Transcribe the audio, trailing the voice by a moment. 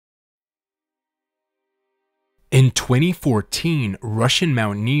In 2014, Russian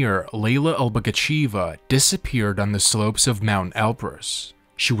mountaineer Leyla Albogachieva disappeared on the slopes of Mt Elbrus.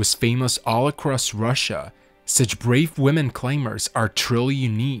 She was famous all across Russia. Such brave women climbers are truly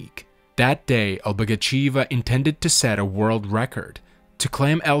unique. That day, Albogachieva intended to set a world record, to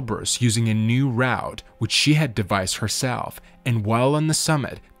climb Elbrus using a new route which she had devised herself, and while on the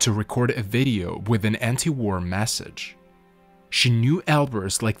summit, to record a video with an anti-war message. She knew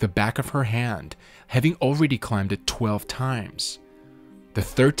Elbrus like the back of her hand, having already climbed it 12 times. The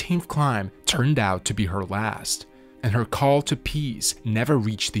 13th climb turned out to be her last, and her call to peace never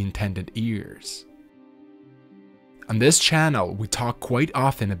reached the intended ears. On this channel, we talk quite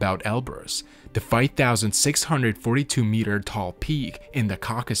often about Elbrus, the 5,642-meter tall peak in the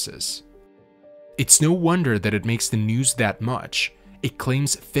Caucasus. It's no wonder that it makes the news that much. It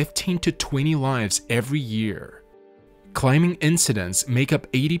claims 15 to 20 lives every year. Climbing incidents make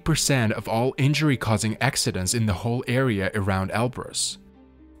up 80% of all injury-causing accidents in the whole area around Elbrus.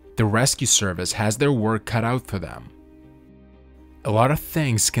 The rescue service has their work cut out for them. A lot of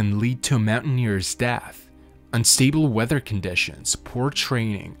things can lead to a mountaineer's death. Unstable weather conditions, poor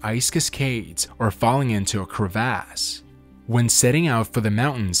training, ice cascades, or falling into a crevasse. When setting out for the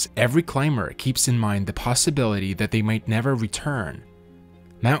mountains, every climber keeps in mind the possibility that they might never return.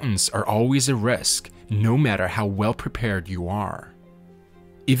 Mountains are always a risk, no matter how well prepared you are.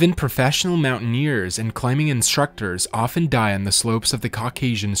 Even professional mountaineers and climbing instructors often die on the slopes of the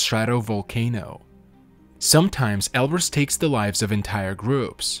Caucasian stratovolcano. Sometimes Elbrus takes the lives of entire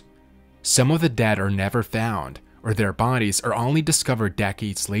groups. Some of the dead are never found, or their bodies are only discovered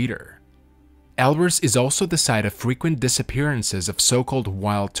decades later. Elbrus is also the site of frequent disappearances of so-called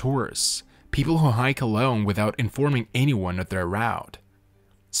wild tourists, people who hike alone without informing anyone of their route.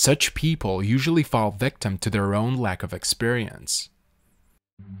 Such people usually fall victim to their own lack of experience.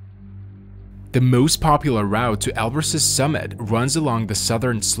 The most popular route to Elbrus's summit runs along the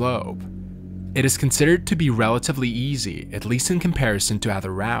southern slope. It is considered to be relatively easy, at least in comparison to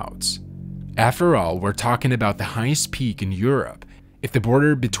other routes. After all, we're talking about the highest peak in Europe, if the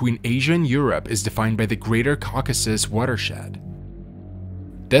border between Asia and Europe is defined by the Greater Caucasus watershed.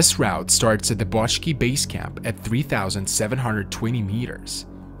 This route starts at the Bochki base camp at 3,720 meters.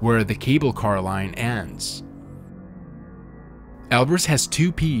 Where the cable car line ends. Elbrus has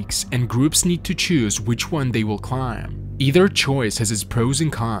two peaks, and groups need to choose which one they will climb. Either choice has its pros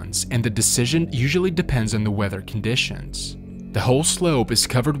and cons, and the decision usually depends on the weather conditions. The whole slope is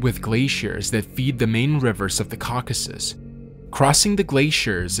covered with glaciers that feed the main rivers of the Caucasus. Crossing the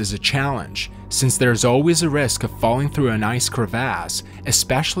glaciers is a challenge, since there is always a risk of falling through an ice crevasse,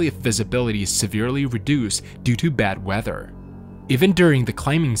 especially if visibility is severely reduced due to bad weather. Even during the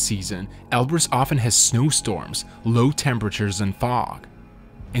climbing season, Elbrus often has snowstorms, low temperatures, and fog.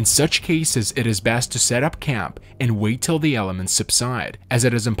 In such cases, it is best to set up camp and wait till the elements subside, as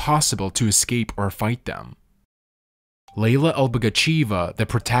it is impossible to escape or fight them. Leyla Albogachieva, the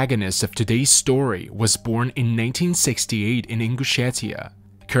protagonist of today's story, was born in 1968 in Ingushetia,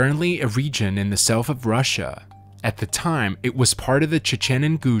 currently a region in the south of Russia. At the time, it was part of the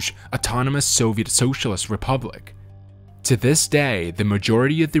Chechen-Ingush Autonomous Soviet Socialist Republic. To this day, the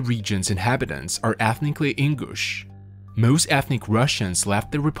majority of the region's inhabitants are ethnically Ingush. Most ethnic Russians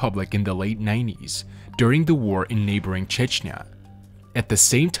left the republic in the late 90s, during the war in neighboring Chechnya. At the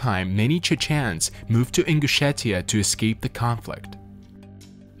same time, many Chechens moved to Ingushetia to escape the conflict.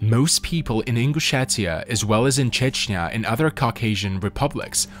 Most people in Ingushetia, as well as in Chechnya and other Caucasian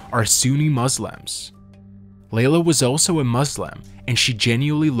republics, are Sunni Muslims. Leyla was also a Muslim, and she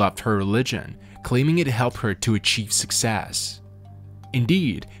genuinely loved her religion, claiming it helped her to achieve success.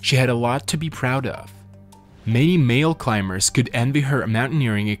 Indeed, she had a lot to be proud of. Many male climbers could envy her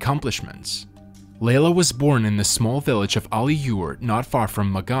mountaineering accomplishments. Leyla was born in the small village of Aliyur, not far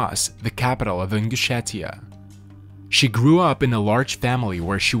from Magas, the capital of Ingushetia. She grew up in a large family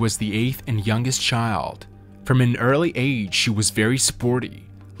where she was the 8th and youngest child. From an early age, she was very sporty.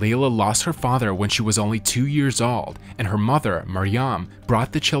 Leyla lost her father when she was only 2 years old, and her mother, Maryam,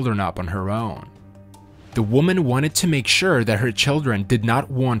 brought the children up on her own. The woman wanted to make sure that her children did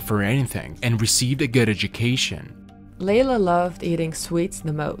not want for anything and received a good education. Leyla loved eating sweets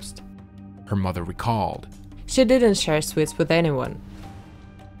the most, her mother recalled. She didn't share sweets with anyone.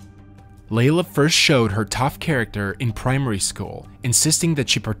 Leyla first showed her tough character in primary school, insisting that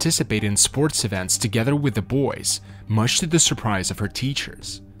she participate in sports events together with the boys, much to the surprise of her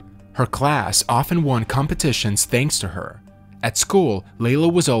teachers. Her class often won competitions thanks to her. At school,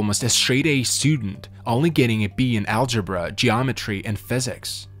 Leyla was almost a straight-A student, only getting a B in algebra, geometry, and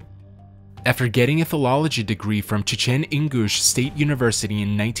physics. After getting a philology degree from Chechen-Ingush State University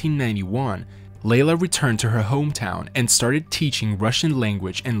in 1991, Leyla returned to her hometown and started teaching Russian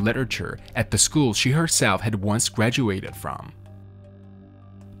language and literature at the school she herself had once graduated from.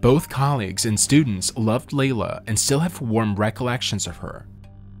 Both colleagues and students loved Leyla and still have warm recollections of her.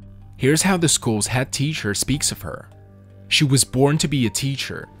 Here's how the school's head teacher speaks of her. She was born to be a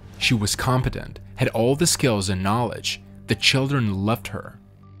teacher. She was competent, had all the skills and knowledge. The children loved her.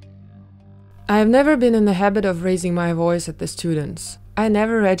 I have never been in the habit of raising my voice at the students. I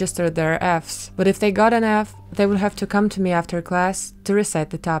never registered their Fs, but if they got an F, they would have to come to me after class to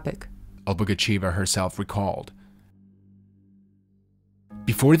recite the topic. Albogachieva herself recalled.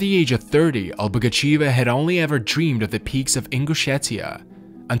 Before the age of 30, Albogachieva had only ever dreamed of the peaks of Ingushetia,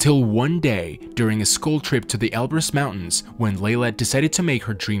 until one day during a school trip to the Elbrus mountains when Leyla decided to make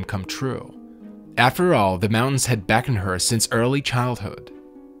her dream come true. After all, the mountains had beckoned her since early childhood.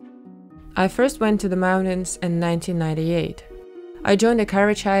 I first went to the mountains in 1998. I joined a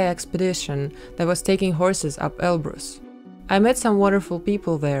Karachaya expedition that was taking horses up Elbrus. I met some wonderful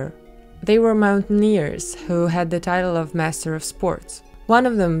people there. They were mountaineers who had the title of Master of Sports. One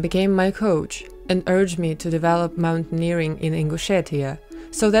of them became my coach and urged me to develop mountaineering in Ingushetia,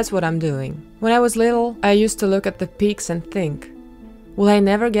 so that's what I'm doing. When I was little, I used to look at the peaks and think, will I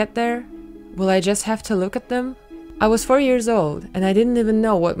never get there? Will I just have to look at them? I was 4 years old and I didn't even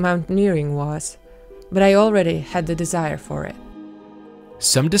know what mountaineering was, but I already had the desire for it.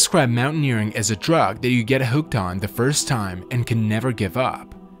 Some describe mountaineering as a drug that you get hooked on the first time and can never give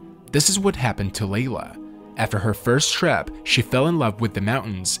up. This is what happened to Leyla. After her first trip, she fell in love with the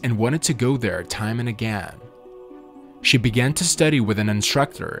mountains and wanted to go there time and again. She began to study with an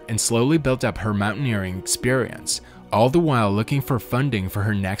instructor and slowly built up her mountaineering experience, all the while looking for funding for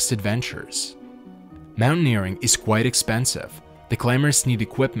her next adventures. Mountaineering is quite expensive. The climbers need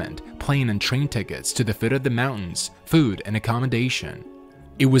equipment, plane and train tickets to the foot of the mountains, food and accommodation.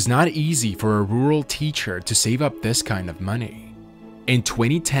 It was not easy for a rural teacher to save up this kind of money. In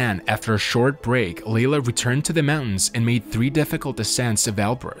 2010, after a short break, Leyla returned to the mountains and made 3 difficult ascents of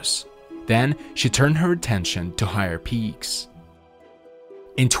Elbrus. Then, she turned her attention to higher peaks.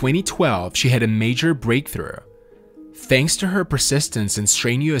 In 2012, she had a major breakthrough. Thanks to her persistence and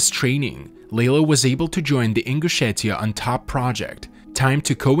strenuous training, Leyla was able to join the Ingushetia on Top project, timed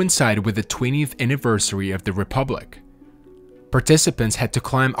to coincide with the 20th anniversary of the Republic. Participants had to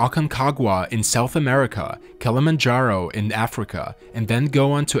climb Aconcagua in South America, Kilimanjaro in Africa, and then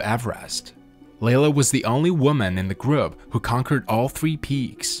go on to Everest. Leyla was the only woman in the group who conquered all 3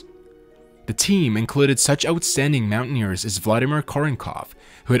 peaks. The team included such outstanding mountaineers as Vladimir Korenkov,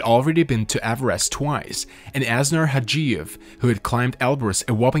 who had already been to Everest twice, and Asnar Hajiev, who had climbed Elbrus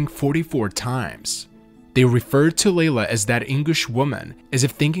a whopping 44 times. They referred to Leyla as that Ingush woman, as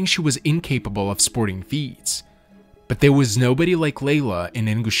if thinking she was incapable of sporting feats. But there was nobody like Leyla in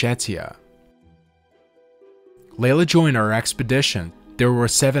Ingushetia. Leyla joined our expedition. There were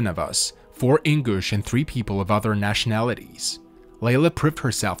 7 of us, 4 Ingush and 3 people of other nationalities. Leyla proved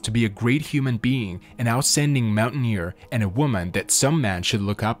herself to be a great human being, an outstanding mountaineer, and a woman that some man should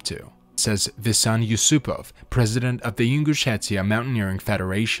look up to, says Visan Yusupov, president of the Ingushetia Mountaineering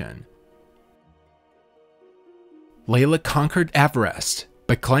Federation. Leyla conquered Everest,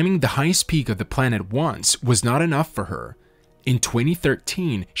 but climbing the highest peak of the planet once was not enough for her. In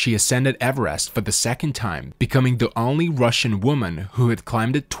 2013, she ascended Everest for the 2nd time, becoming the only Russian woman who had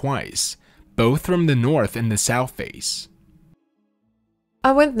climbed it twice, both from the north and the south face.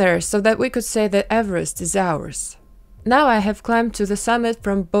 I went there so that we could say that Everest is ours. Now I have climbed to the summit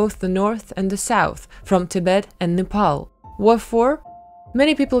from both the north and the south, from Tibet and Nepal. What for?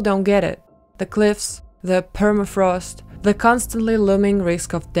 Many people don't get it. The cliffs, the permafrost, the constantly looming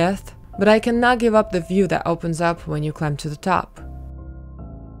risk of death, but I cannot give up the view that opens up when you climb to the top.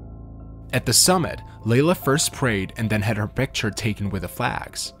 At the summit, Leyla first prayed and then had her picture taken with the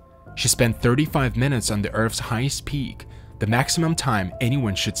flags. She spent 35 minutes on the Earth's highest peak, the maximum time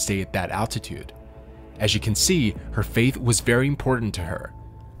anyone should stay at that altitude. As you can see, her faith was very important to her.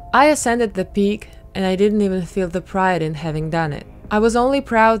 I ascended the peak and I didn't even feel the pride in having done it. I was only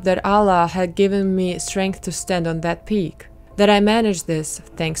proud that Allah had given me strength to stand on that peak, that I managed this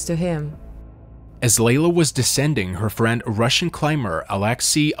thanks to Him. As Leyla was descending, her friend Russian climber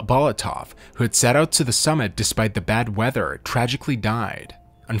Alexei Bolotov, who had set out to the summit despite the bad weather, tragically died.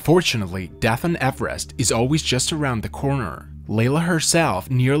 Unfortunately, death on Everest is always just around the corner. Leyla herself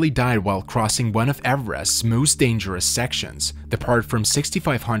nearly died while crossing one of Everest's most dangerous sections, the part from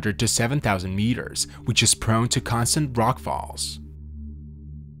 6,500 to 7,000 meters, which is prone to constant rockfalls.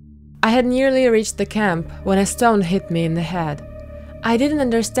 I had nearly reached the camp when a stone hit me in the head. I didn't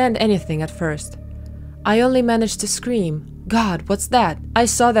understand anything at first. I only managed to scream, God, what's that? I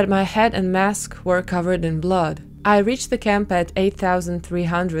saw that my head and mask were covered in blood. I reached the camp at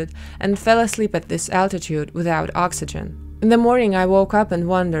 8,300 and fell asleep at this altitude without oxygen. In the morning I woke up and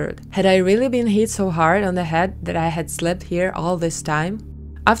wondered, had I really been hit so hard on the head that I had slept here all this time?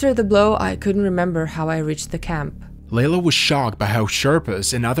 After the blow, I couldn't remember how I reached the camp. Leyla was shocked by how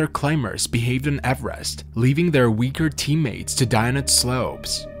Sherpas and other climbers behaved on Everest, leaving their weaker teammates to die on its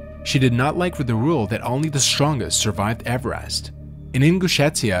slopes. She did not like the rule that only the strongest survived Everest. In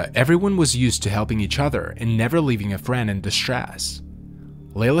Ingushetia, everyone was used to helping each other and never leaving a friend in distress.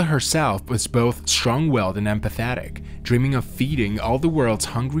 Leyla herself was both strong-willed and empathetic, dreaming of feeding all the world's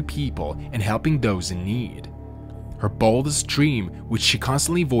hungry people and helping those in need. Her boldest dream, which she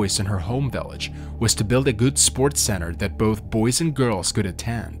constantly voiced in her home village, was to build a good sports center that both boys and girls could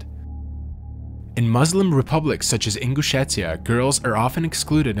attend. In Muslim republics such as Ingushetia, girls are often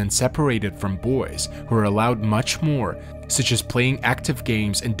excluded and separated from boys, who are allowed much more, such as playing active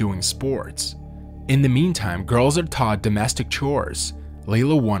games and doing sports. In the meantime, girls are taught domestic chores.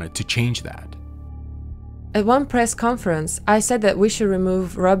 Leyla wanted to change that. At one press conference, I said that we should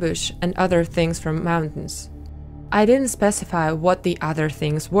remove rubbish and other things from mountains. I didn't specify what the other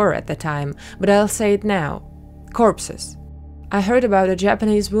things were at the time, but I'll say it now. Corpses. I heard about a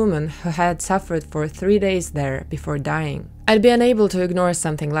Japanese woman who had suffered for 3 days there before dying. I'd be unable to ignore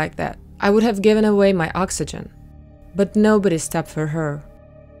something like that. I would have given away my oxygen. But nobody stopped for her.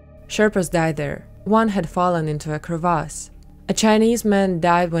 Sherpas died there. One had fallen into a crevasse. A Chinese man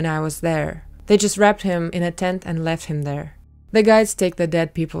died when I was there. They just wrapped him in a tent and left him there. The guides take the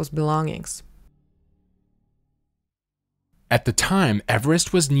dead people's belongings. At the time,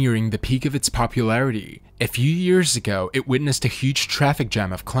 Everest was nearing the peak of its popularity. A few years ago, it witnessed a huge traffic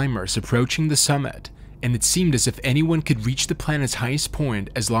jam of climbers approaching the summit, and it seemed as if anyone could reach the planet's highest point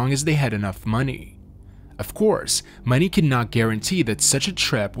as long as they had enough money. Of course, money cannot guarantee that such a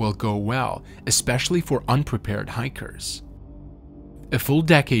trip will go well, especially for unprepared hikers. A full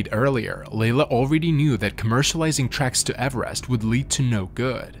decade earlier, Leyla already knew that commercializing treks to Everest would lead to no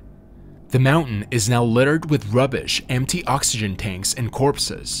good. The mountain is now littered with rubbish, empty oxygen tanks, and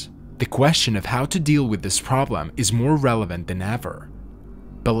corpses. The question of how to deal with this problem is more relevant than ever.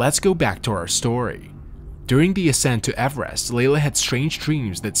 But let's go back to our story. During the ascent to Everest, Leyla had strange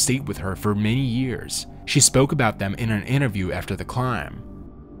dreams that stayed with her for many years. She spoke about them in an interview after the climb.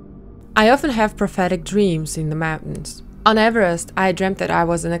 I often have prophetic dreams in the mountains. On Everest, I dreamt that I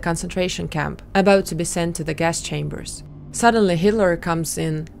was in a concentration camp, about to be sent to the gas chambers. Suddenly Hitler comes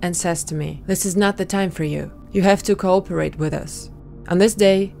in and says to me, "This is not the time for you. You have to cooperate with us." On this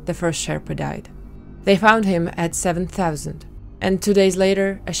day, the first Sherpa died. They found him at 7,000, and 2 days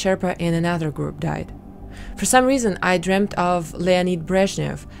later, a Sherpa in another group died. For some reason, I dreamt of Leonid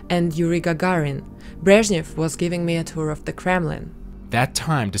Brezhnev and Yuri Gagarin. Brezhnev was giving me a tour of the Kremlin. That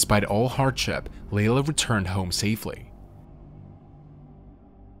time, despite all hardship, Leyla returned home safely.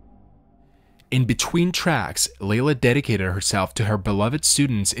 In between tracks, Leyla dedicated herself to her beloved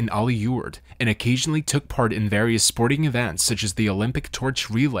students in Aliyurt and occasionally took part in various sporting events such as the Olympic torch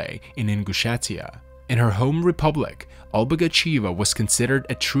relay in Ingushetia. In her home republic, Albogachieva was considered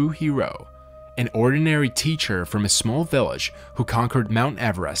a true hero, an ordinary teacher from a small village who conquered Mt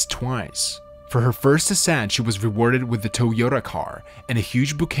Everest twice. For her first ascent, she was rewarded with the Toyota car and a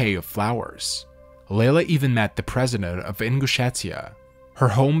huge bouquet of flowers. Leyla even met the president of Ingushetia. Her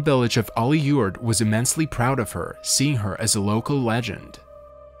home village of Aliyurt was immensely proud of her, seeing her as a local legend.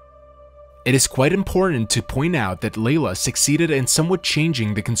 It is quite important to point out that Leyla succeeded in somewhat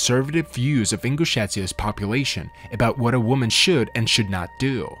changing the conservative views of Ingushetia's population about what a woman should and should not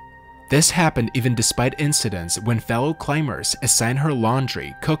do. This happened even despite incidents when fellow climbers assigned her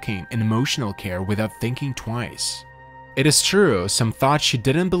laundry, cooking, and emotional care without thinking twice. It is true, some thought she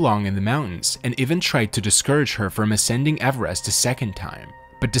didn't belong in the mountains and even tried to discourage her from ascending Everest a second time.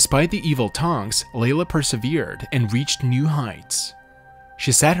 But despite the evil tongues, Leyla persevered and reached new heights.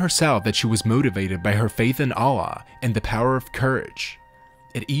 She said herself that she was motivated by her faith in Allah and the power of courage.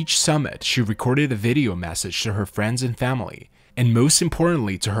 At each summit, she recorded a video message to her friends and family, and most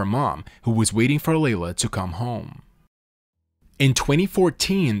importantly to her mom, who was waiting for Leyla to come home. In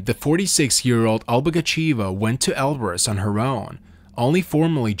 2014, the 46-year-old Albogachieva went to Elbrus on her own, only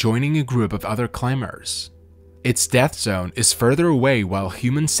formally joining a group of other climbers. Its death zone is further away while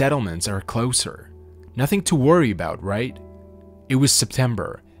human settlements are closer. Nothing to worry about, right? It was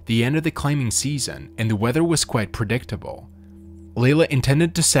September, the end of the climbing season, and the weather was quite predictable. Leyla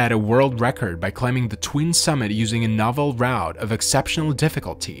intended to set a world record by climbing the twin summit using a novel route of exceptional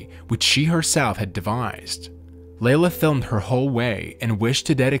difficulty which she herself had devised. Leyla filmed her whole way and wished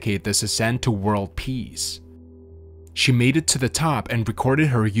to dedicate this ascent to world peace. She made it to the top and recorded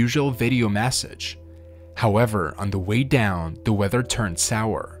her usual video message. However, on the way down, the weather turned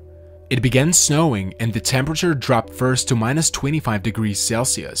sour. It began snowing and the temperature dropped first to -25 degrees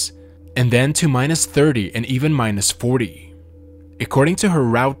Celsius, and then to -30 and even -40. According to her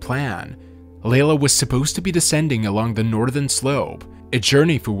route plan, Leyla was supposed to be descending along the northern slope, a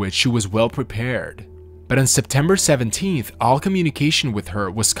journey for which she was well prepared. But on September 17th, all communication with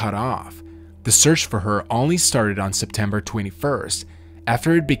her was cut off. The search for her only started on September 21st,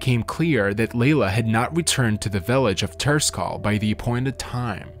 after it became clear that Leyla had not returned to the village of Terskal by the appointed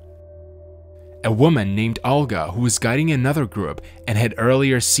time. A woman named Olga, who was guiding another group and had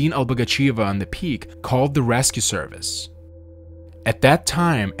earlier seen Albogachieva on the peak, called the rescue service. At that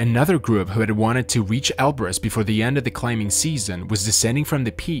time, another group who had wanted to reach Elbrus before the end of the climbing season was descending from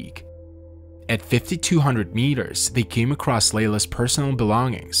the peak. At 5,200 meters, they came across Leyla's personal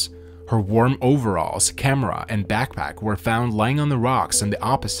belongings. Her warm overalls, camera, and backpack were found lying on the rocks on the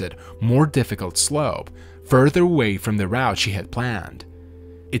opposite, more difficult slope, further away from the route she had planned.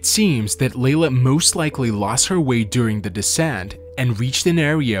 It seems that Leyla most likely lost her way during the descent and reached an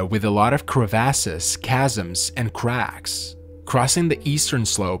area with a lot of crevasses, chasms, and cracks. Crossing the eastern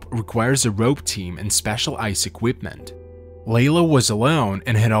slope requires a rope team and special ice equipment. Leyla was alone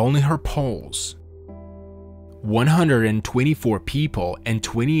and had only her poles. 124 people and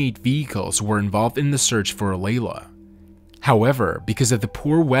 28 vehicles were involved in the search for Leyla. However, because of the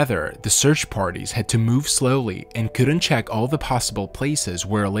poor weather, the search parties had to move slowly and couldn't check all the possible places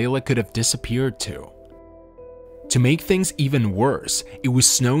where Leyla could have disappeared to. To make things even worse, it was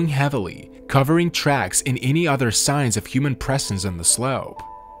snowing heavily, covering tracks and any other signs of human presence on the slope.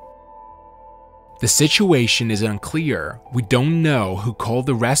 The situation is unclear. We don't know who called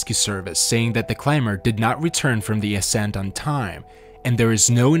the rescue service saying that the climber did not return from the ascent on time, and there is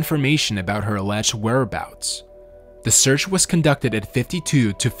no information about her alleged whereabouts. The search was conducted at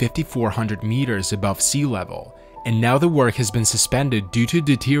 52 to 5,400 meters above sea level, and now the work has been suspended due to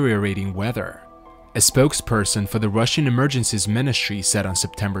deteriorating weather, a spokesperson for the Russian Emergencies Ministry said on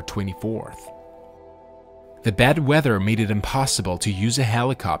September 24th. The bad weather made it impossible to use a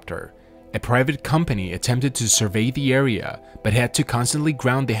helicopter. A private company attempted to survey the area, but had to constantly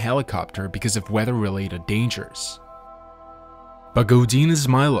ground the helicopter because of weather-related dangers. Bagodin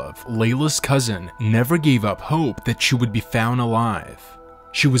Ismailov, Leyla's cousin, never gave up hope that she would be found alive.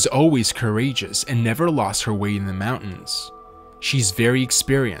 She was always courageous and never lost her way in the mountains. She's very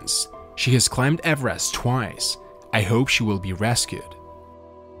experienced. She has climbed Everest twice. I hope she will be rescued.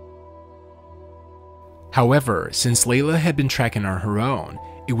 However, since Leyla had been trekking on her own,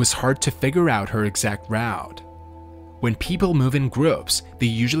 it was hard to figure out her exact route. When people move in groups, they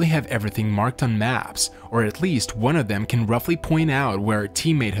usually have everything marked on maps, or at least one of them can roughly point out where a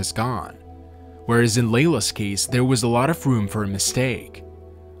teammate has gone. Whereas in Leyla's case, there was a lot of room for a mistake.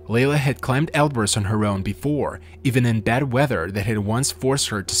 Leyla had climbed Elbrus on her own before, even in bad weather that had once forced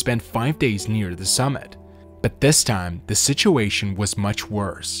her to spend 5 days near the summit. But this time, the situation was much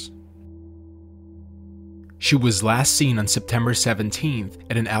worse. She was last seen on September 17th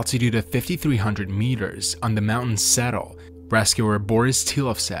at an altitude of 5,300 meters on the mountain Settle, rescuer Boris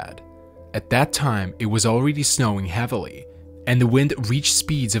Tilov said. At that time, it was already snowing heavily, and the wind reached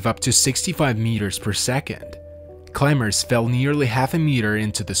speeds of up to 65 meters per second. Climbers fell nearly half a meter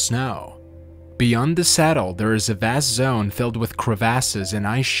into the snow. Beyond the saddle, there is a vast zone filled with crevasses and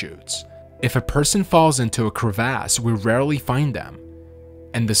ice chutes. If a person falls into a crevasse, we rarely find them.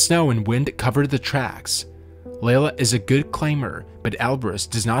 And the snow and wind cover the tracks. Leyla is a good climber, but Elbrus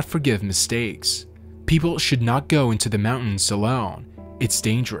does not forgive mistakes. People should not go into the mountains alone. It's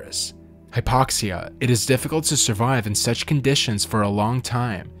dangerous. Hypoxia, it is difficult to survive in such conditions for a long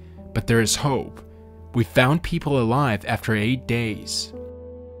time, but there is hope. We found people alive after 8 days.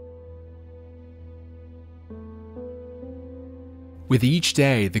 With each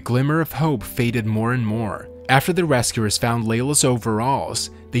day, the glimmer of hope faded more and more. After the rescuers found Leyla's overalls,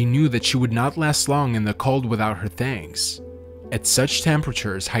 they knew that she would not last long in the cold without her things. At such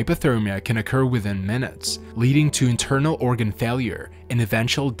temperatures, hypothermia can occur within minutes, leading to internal organ failure and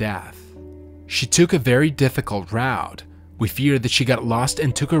eventual death. She took a very difficult route. We fear that she got lost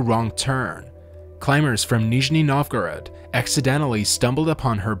and took a wrong turn. Climbers from Nizhny Novgorod accidentally stumbled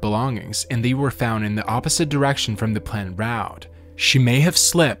upon her belongings and they were found in the opposite direction from the planned route. She may have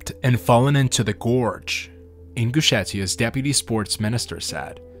slipped and fallen into the gorge, Ingushetia's deputy sports minister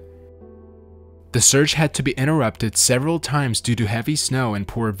said. The search had to be interrupted several times due to heavy snow and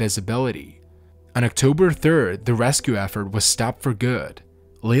poor visibility. On October 3rd, the rescue effort was stopped for good.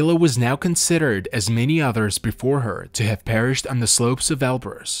 Leyla was now considered, as many others before her, to have perished on the slopes of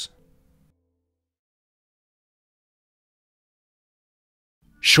Elbrus.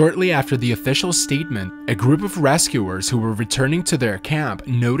 Shortly after the official statement, a group of rescuers who were returning to their camp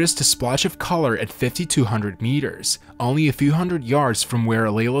noticed a splotch of color at 5,200 meters, only a few hundred yards from where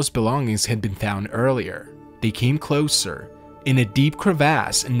Leyla's belongings had been found earlier. They came closer. In a deep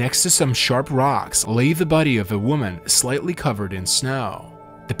crevasse next to some sharp rocks lay the body of a woman slightly covered in snow.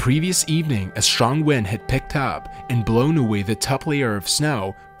 The previous evening, a strong wind had picked up and blown away the top layer of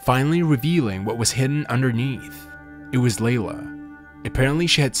snow, finally revealing what was hidden underneath. It was Leyla. Apparently,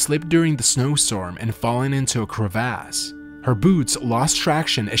 she had slipped during the snowstorm and fallen into a crevasse. Her boots lost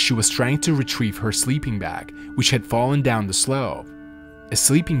traction as she was trying to retrieve her sleeping bag, which had fallen down the slope. A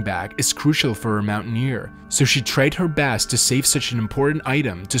sleeping bag is crucial for a mountaineer, so she tried her best to save such an important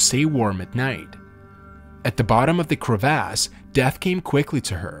item to stay warm at night. At the bottom of the crevasse, death came quickly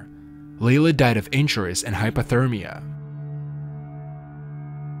to her. Leyla died of injuries and hypothermia.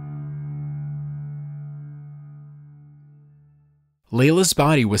 Leyla's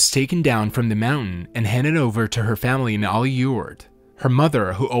body was taken down from the mountain and handed over to her family in Al-Yurt. Her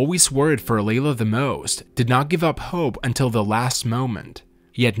mother, who always worried for Leyla the most, did not give up hope until the last moment.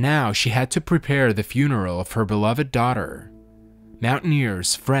 Yet now she had to prepare the funeral of her beloved daughter.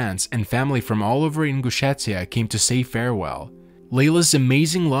 Mountaineers, friends, and family from all over Ingushetia came to say farewell. Leyla's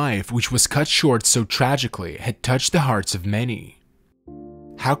amazing life, which was cut short so tragically, had touched the hearts of many.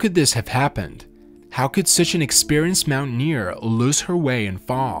 How could this have happened? How could such an experienced mountaineer lose her way and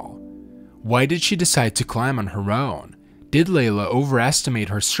fall? Why did she decide to climb on her own? Did Leyla overestimate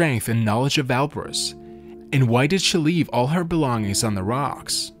her strength and knowledge of Elbrus? And why did she leave all her belongings on the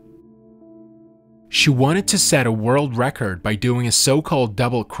rocks? She wanted to set a world record by doing a so-called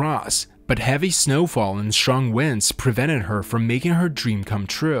double cross, but heavy snowfall and strong winds prevented her from making her dream come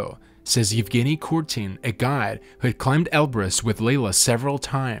true, says Yevgeny Kurtin, a guide who had climbed Elbrus with Leyla several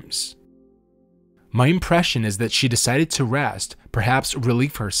times. My impression is that she decided to rest, perhaps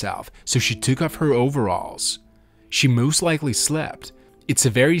relieve herself, so she took off her overalls. She most likely slept. It's a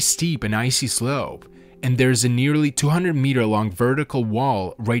very steep and icy slope, and there's a nearly 200-meter long vertical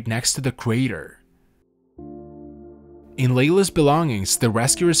wall right next to the crater. In Leyla's belongings, the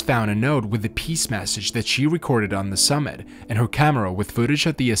rescuers found a note with a peace message that she recorded on the summit and her camera with footage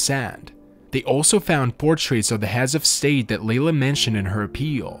of the ascent. They also found portraits of the heads of state that Leyla mentioned in her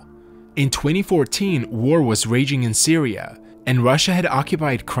appeal. In 2014, war was raging in Syria, and Russia had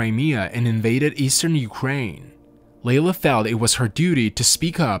occupied Crimea and invaded eastern Ukraine. Leyla felt it was her duty to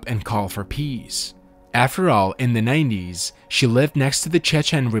speak up and call for peace. After all, in the 90s, she lived next to the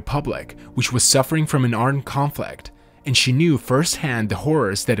Chechen Republic, which was suffering from an armed conflict, and she knew firsthand the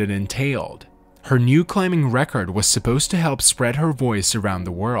horrors that it entailed. Her new climbing record was supposed to help spread her voice around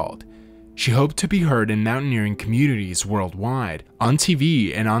the world. She hoped to be heard in mountaineering communities worldwide, on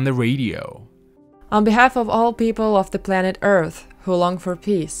TV and on the radio. On behalf of all people of the planet Earth who long for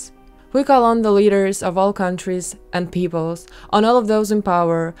peace, we call on the leaders of all countries and peoples, on all of those in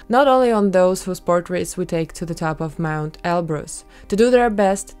power, not only on those whose portraits we take to the top of Mt Elbrus, to do their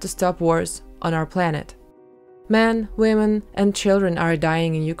best to stop wars on our planet. Men, women, and children are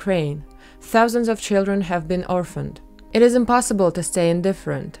dying in Ukraine. Thousands of children have been orphaned. It is impossible to stay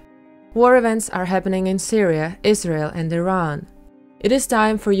indifferent. War events are happening in Syria, Israel, and Iran. It is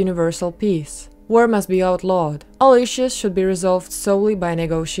time for universal peace. War must be outlawed. All issues should be resolved solely by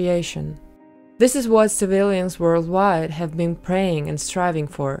negotiation. This is what civilians worldwide have been praying and striving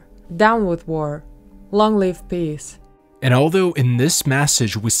for. Down with war. Long live peace. And although in this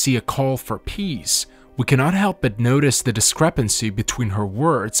message we see a call for peace, we cannot help but notice the discrepancy between her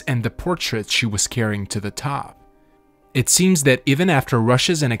words and the portrait she was carrying to the top. It seems that even after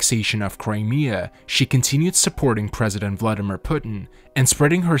Russia's annexation of Crimea, she continued supporting President Vladimir Putin and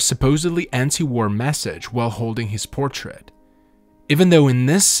spreading her supposedly anti-war message while holding his portrait. Even though in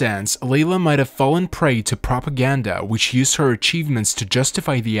this sense, Leyla might have fallen prey to propaganda which used her achievements to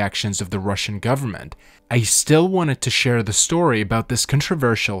justify the actions of the Russian government, I still wanted to share the story about this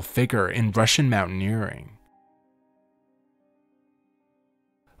controversial figure in Russian mountaineering.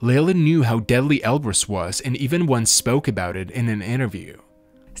 Leyla knew how deadly Elbrus was and even once spoke about it in an interview.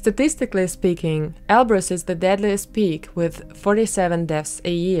 Statistically speaking, Elbrus is the deadliest peak with 47 deaths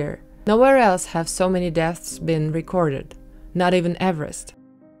a year. Nowhere else have so many deaths been recorded, not even Everest.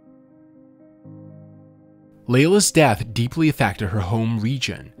 Leyla's death deeply affected her home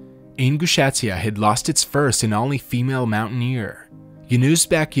region. Ingushetia had lost its first and only female mountaineer.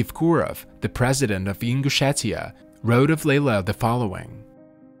 Yunusbek Yevkurov, the president of Ingushetia, wrote of Leyla the following.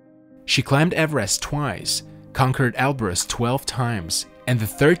 She climbed Everest twice, conquered Elbrus 12 times, and the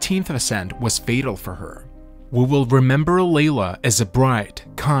 13th ascent was fatal for her. We will remember Leyla as a bright,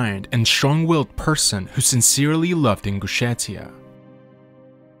 kind, and strong-willed person who sincerely loved Ingushetia.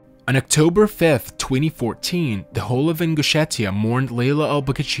 On October 5, 2014, the whole of Ingushetia mourned Leyla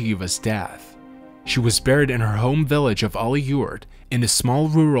Albogachieva's death. She was buried in her home village of Aliyurt in a small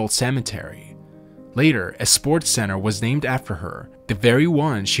rural cemetery. Later, a sports center was named after her, the very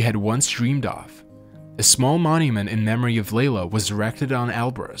one she had once dreamed of. A small monument in memory of Leyla was erected on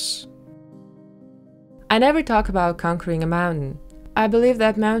Elbrus. I never talk about conquering a mountain. I believe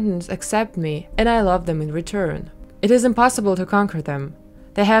that mountains accept me and I love them in return. It is impossible to conquer them.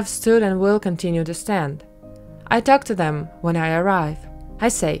 They have stood and will continue to stand. I talk to them when I arrive. I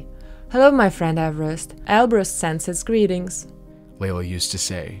say, "Hello, my friend Everest. Elbrus sends its greetings," Leyla used to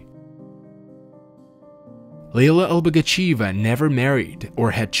say. Leyla Albogachieva never married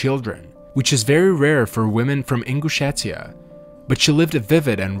or had children, which is very rare for women from Ingushetia, but she lived a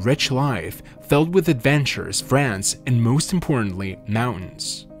vivid and rich life filled with adventures, friends, and most importantly,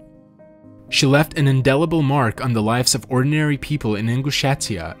 mountains. She left an indelible mark on the lives of ordinary people in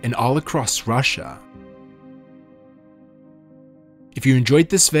Ingushetia and all across Russia. If you enjoyed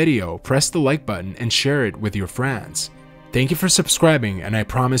this video, press the like button and share it with your friends. Thank you for subscribing, and I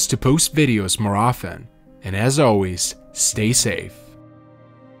promise to post videos more often. And as always, stay safe.